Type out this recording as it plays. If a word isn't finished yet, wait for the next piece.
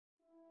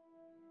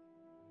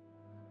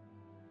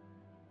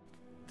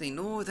The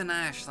Northern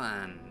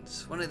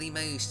Ashlands, one of the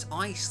most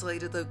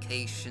isolated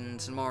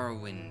locations in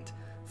Morrowind,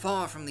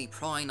 far from the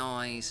prying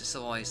eyes of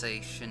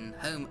civilization,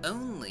 home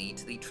only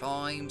to the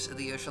tribes of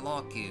the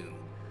Bal'laku,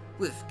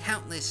 with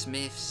countless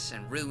myths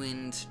and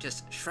ruins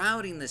just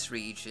shrouding this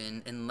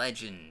region in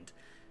legend,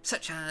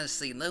 such as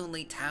the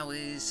Lonely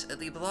Towers of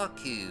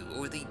Bal'laku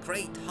or the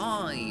Great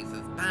Hive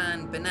of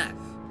Baan Binif,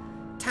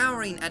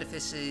 towering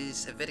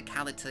edifices of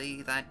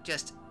verticality that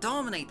just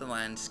dominate the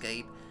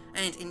landscape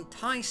and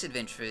entice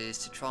adventurers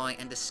to try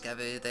and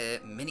discover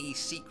their many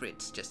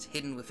secrets just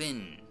hidden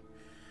within.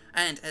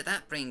 And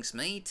that brings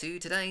me to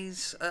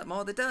today's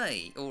mod of the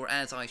day, or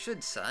as I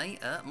should say,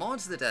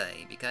 mods of the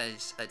day,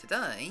 because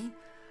today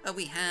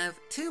we have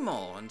two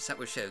mods that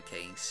we're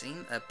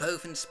showcasing,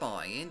 both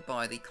inspired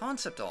by the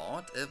concept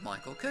art of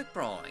Michael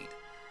Kirkbride,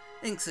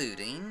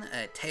 including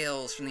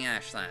Tales from the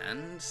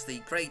Ashlands, the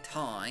Great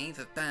Hive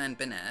of Baan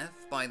Binif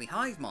by the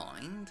Hive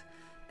Mind,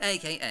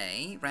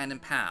 aka Random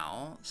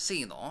Pal,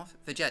 Sealoff,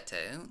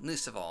 Vegeto,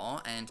 Lucifer,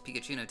 and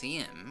Pikachu no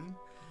TM,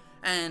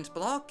 and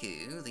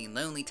Bal'laku, the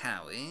Lonely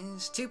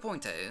Towers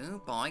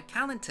 2.0 by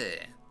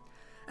Kalinter.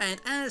 And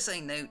as a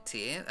note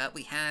here,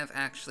 we have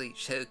actually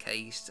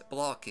showcased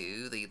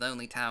Bal'laku, the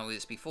Lonely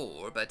Towers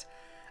before, but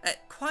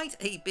quite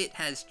a bit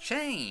has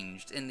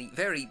changed in the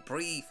very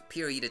brief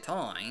period of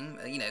time,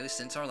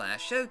 since our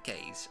last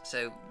showcase,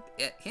 so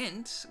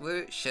hence,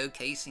 we're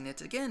showcasing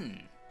it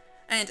again.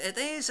 And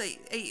there's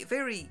a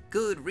very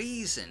good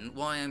reason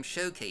why I'm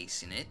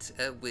showcasing it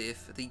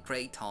with the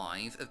Great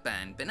Hive of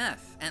Baan Binif,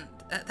 and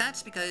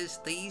that's because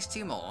these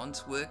two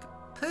mods work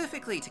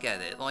perfectly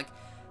together. Like,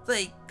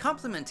 they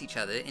complement each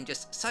other in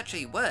just such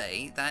a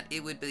way that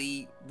it would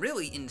be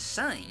really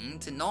insane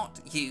to not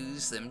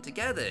use them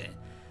together.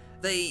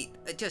 They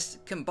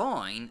just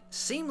combine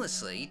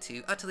seamlessly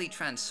to utterly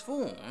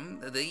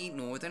transform the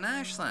Northern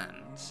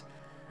Ashlands.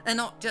 And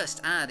not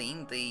just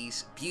adding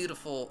these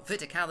beautiful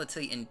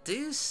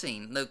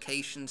verticality-inducing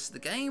locations to the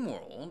game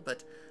world,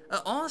 but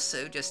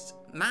also just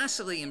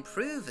massively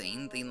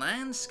improving the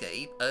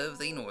landscape of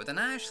the Northern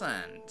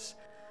Ashlands.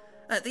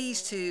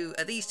 These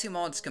two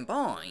mods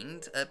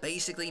combined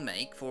basically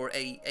make for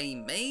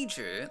a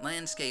major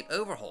landscape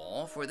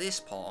overhaul for this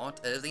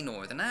part of the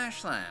Northern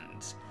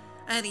Ashlands,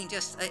 adding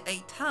just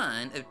a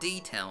ton of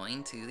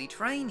detailing to the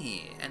terrain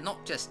here, and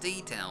not just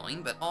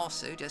detailing, but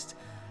also just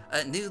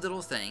new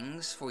little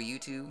things for you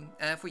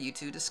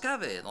to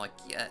discover, like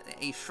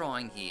a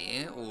shrine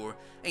here, or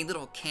a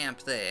little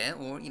camp there,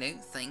 or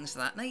things of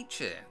that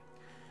nature.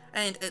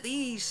 And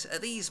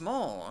these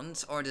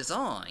mods are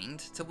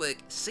designed to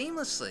work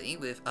seamlessly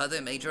with other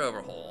major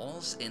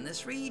overhauls in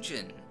this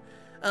region,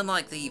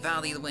 unlike the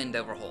Valley of the Wind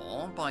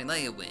overhaul by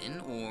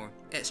Leowin, or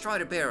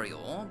Strider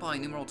Burial by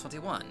Numeral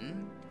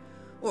 21,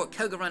 or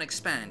Koga Run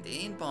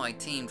Expanded by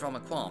Team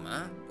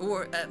Dramaquama,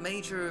 or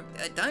major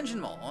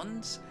dungeon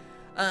mods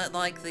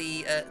like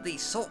the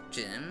Salt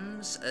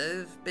Gems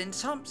of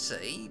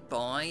Binif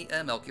by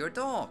Melchior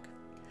Dog.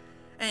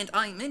 And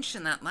I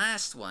mentioned that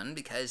last one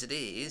because it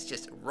is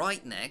just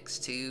right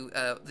next to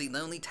the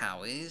Lonely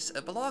Towers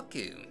of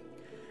Bal'laku.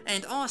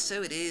 And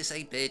also it is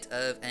a bit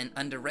of an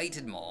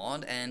underrated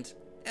mod, and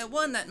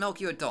one that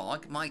Melchior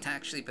Dog might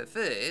actually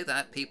prefer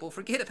that people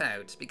forget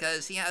about,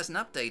 because he hasn't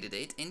updated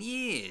it in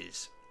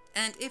years.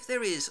 And if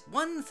there is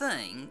one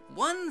thing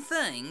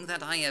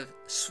that I have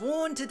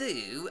sworn to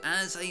do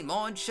as a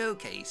mod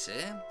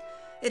showcaser,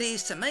 it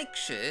is to make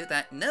sure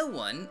that no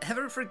one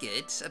ever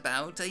forgets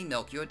about a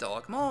Melchior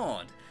Dog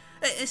mod,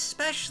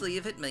 especially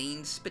if it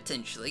means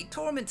potentially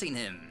tormenting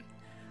him.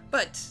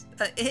 But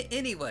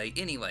anyway,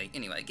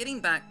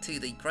 getting back to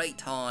the Great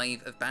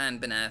Hive of Baan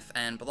Binif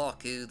and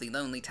Bal'laku, the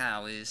Lonely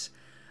Towers,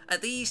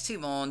 these two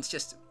mods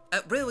just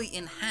really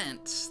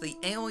enhance the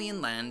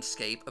alien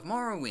landscape of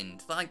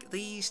Morrowind. Like,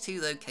 these two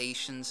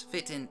locations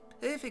fit in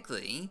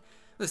perfectly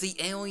with the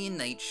alien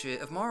nature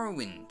of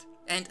Morrowind.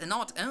 And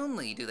not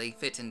only do they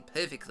fit in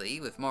perfectly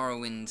with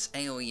Morrowind's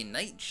alien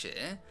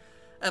nature,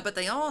 but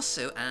they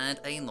also add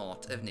a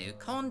lot of new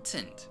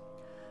content.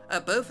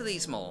 Both of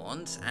these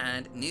mods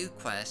add new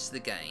quests to the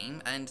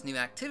game and new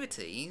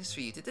activities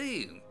for you to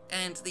do.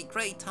 And the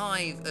Great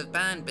Hive of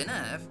Baan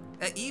Binif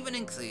even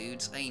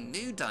includes a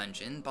new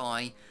dungeon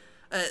by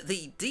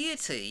the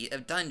deity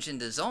of dungeon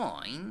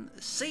design,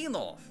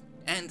 Sealoff.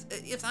 And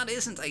if that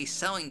isn't a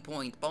selling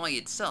point by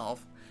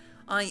itself,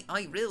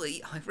 I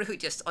really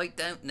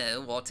don't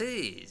know what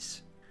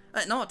is.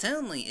 Not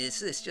only is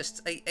this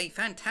just a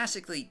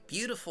fantastically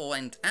beautiful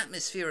and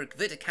atmospheric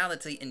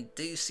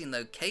verticality-inducing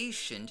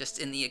location just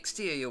in the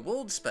exterior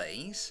world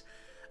space,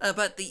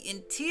 but the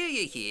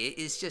interior here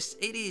is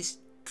it is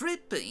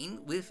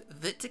dripping with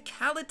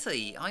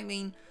verticality. I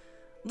mean,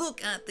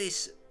 look at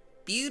this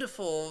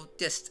beautiful,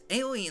 just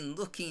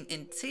alien-looking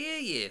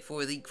interior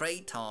for the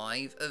Great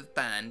Hive of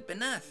Baan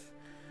Binif.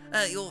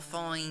 You'll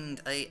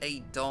find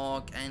a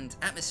dark and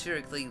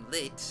atmospherically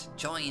lit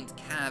giant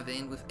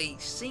cavern with a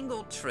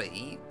single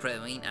tree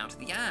growing out of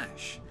the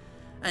ash,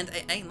 and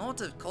a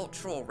lot of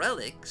cultural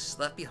relics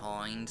left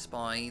behind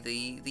by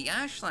the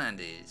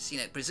Ashlanders,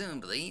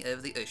 presumably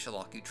of the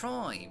Bal'laku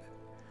tribe.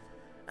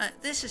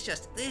 This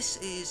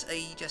is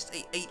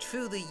a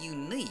truly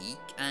unique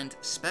and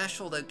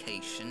special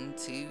location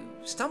to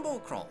stumble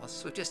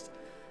across with just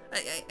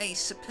a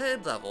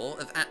superb level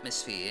of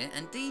atmosphere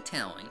and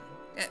detailing.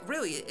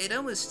 Really, it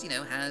almost,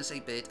 has a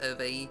bit of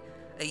a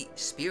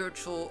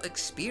spiritual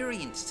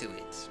experience to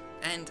it.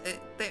 And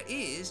there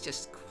is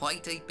just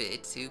quite a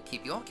bit to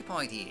keep you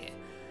occupied here.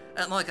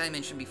 Like I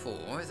mentioned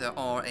before, there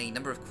are a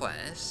number of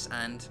quests,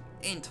 and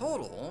in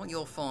total,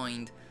 you'll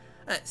find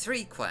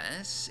 3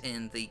 quests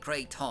in the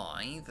Great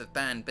Hive of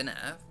Baan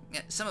Binif,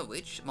 some of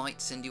which might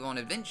send you on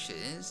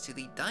adventures to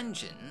the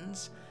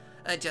dungeons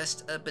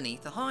just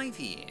beneath the hive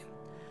here.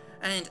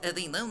 And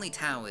the Lonely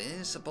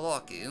Towers of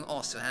Bal'laku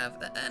also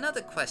have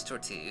another quest or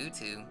two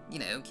to,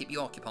 keep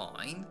you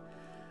occupied.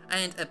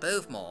 And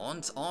both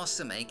mods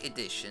also make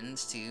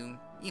additions to,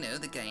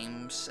 the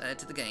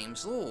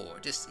game's lore,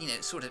 just,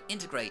 sort of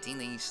integrating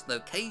these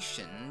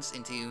locations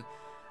into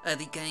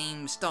the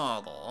game's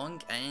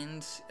dialogue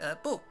and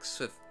books,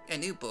 with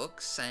new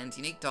books and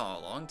unique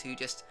dialogue to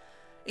just,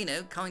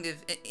 kind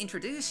of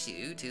introduce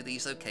you to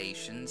these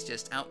locations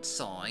just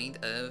outside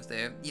of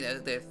their,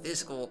 their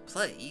physical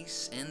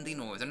place in the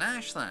Northern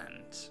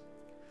Ashlands.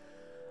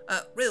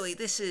 Really,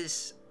 this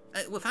is,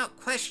 without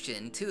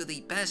question, 2 of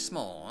the best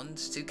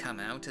mods to come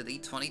out of the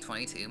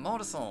 2022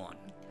 modathon.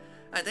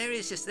 There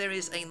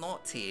is a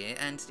lot here,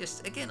 and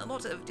just, again, a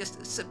lot of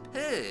just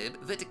superb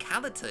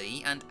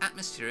verticality and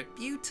atmospheric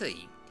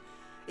beauty.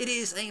 It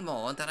is a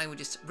mod that I would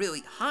just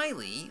really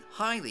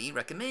highly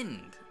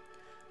recommend.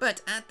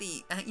 But at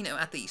the,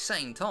 at the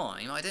same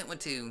time, I don't want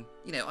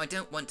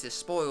to,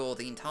 spoil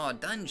the entire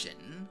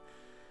dungeon.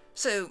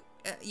 So,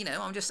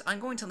 I'm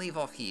going to leave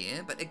off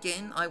here, but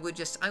again, I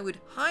would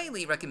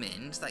highly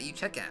recommend that you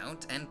check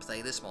out and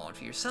play this mod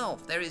for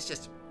yourself. There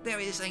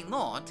is a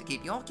lot to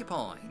keep you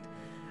occupied.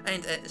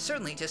 And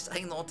certainly just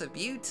a lot of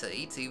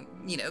beauty to,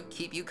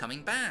 keep you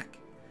coming back.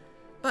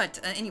 But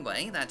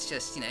anyway, that's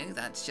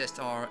just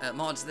our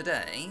mods of the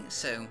day.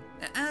 So,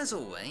 as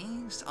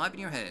always, I've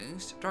been your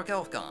host, Dark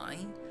Elf Guy.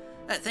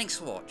 Thanks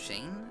for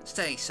watching,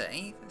 stay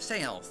safe, stay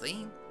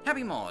healthy,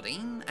 happy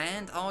modding,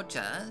 and I'll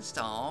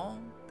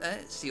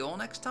see you all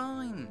next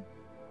time.